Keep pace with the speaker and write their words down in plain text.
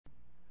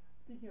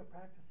Speaking of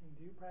practicing,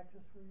 do you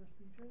practice for your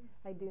speeches?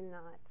 I do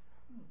not.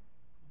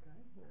 Okay.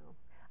 No,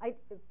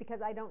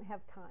 because I don't have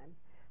time.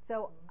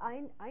 So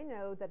I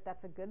know that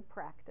that's a good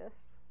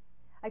practice.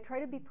 I try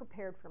to be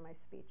prepared for my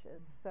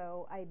speeches.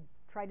 So I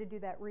try to do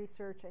that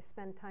research. I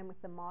spend time with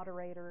the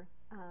moderator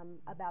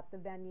about the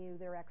venue,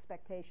 their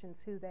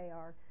expectations, who they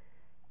are.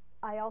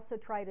 I also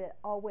try to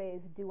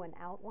always do an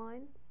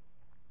outline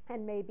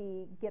and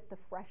maybe get the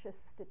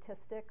freshest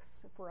statistics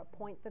for a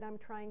point that I'm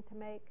trying to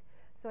make.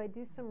 So I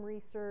do some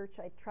research.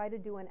 I try to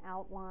do an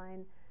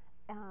outline,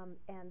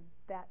 and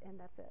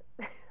that's it.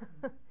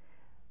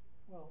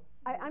 Well,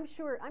 I'm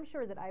sure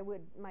that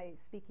my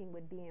speaking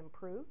would be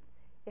improved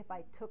if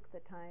I took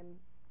the time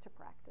to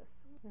practice.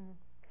 Mm-hmm.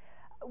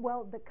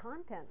 Well, the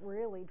content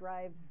really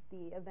drives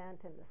the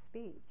event and the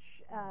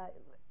speech.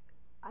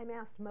 I'm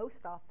asked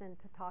most often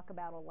to talk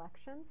about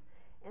elections,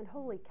 and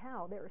holy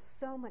cow, there is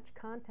so much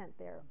content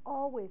there.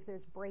 Always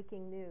there's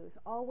breaking news.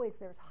 Always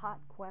there's hot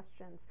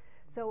questions.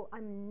 So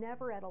I'm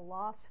never at a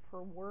loss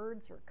for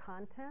words or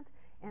content,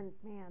 and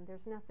man,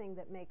 there's nothing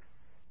that makes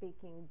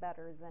speaking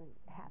better than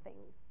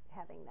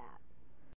having that.